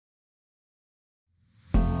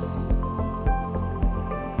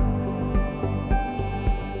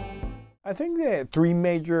I think the three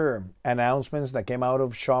major announcements that came out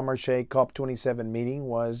of Sharm el-Sheikh COP27 meeting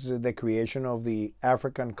was the creation of the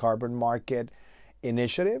African Carbon Market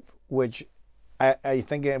Initiative, which I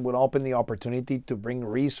think it would open the opportunity to bring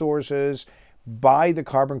resources, buy the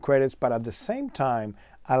carbon credits, but at the same time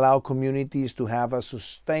allow communities to have a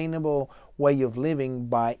sustainable way of living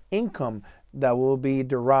by income that will be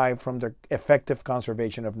derived from the effective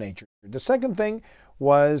conservation of nature. The second thing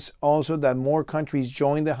was also that more countries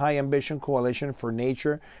join the High Ambition Coalition for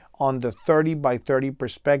Nature on the 30 by 30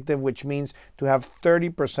 perspective, which means to have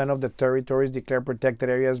 30% of the territories declared protected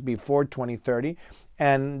areas before 2030.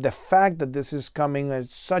 And the fact that this is coming at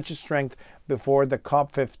such a strength before the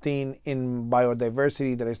COP15 in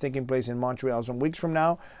biodiversity that is taking place in Montreal some weeks from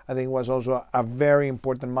now, I think was also a very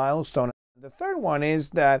important milestone. The third one is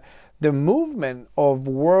that the movement of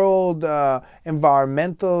world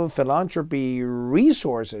environmental philanthropy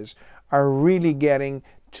resources are really getting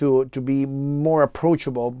to be more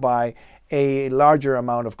approachable by a larger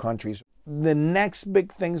amount of countries. The next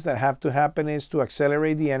big things that have to happen is to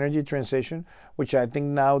accelerate the energy transition, which I think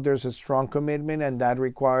now there's a strong commitment, and that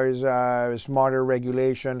requires smarter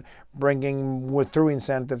regulation, bringing through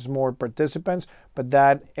incentives more participants, but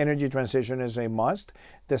that energy transition is a must.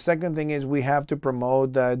 The second thing is we have to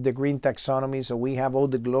promote the green taxonomy, so we have all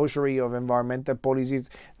the glossary of environmental policies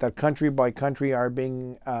that country by country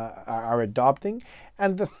are adopting.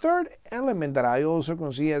 And the third element that I also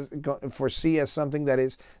foresee as something that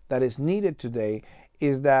is needed today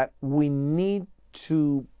is that we need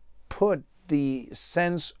to put the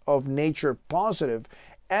sense of nature positive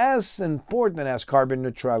as important as carbon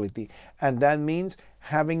neutrality. And that means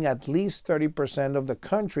having at least 30% of the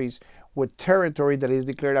countries with territory that is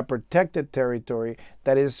declared a protected territory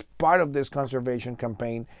that is part of this conservation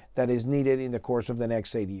campaign that is needed in the course of the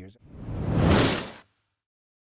next 8 years.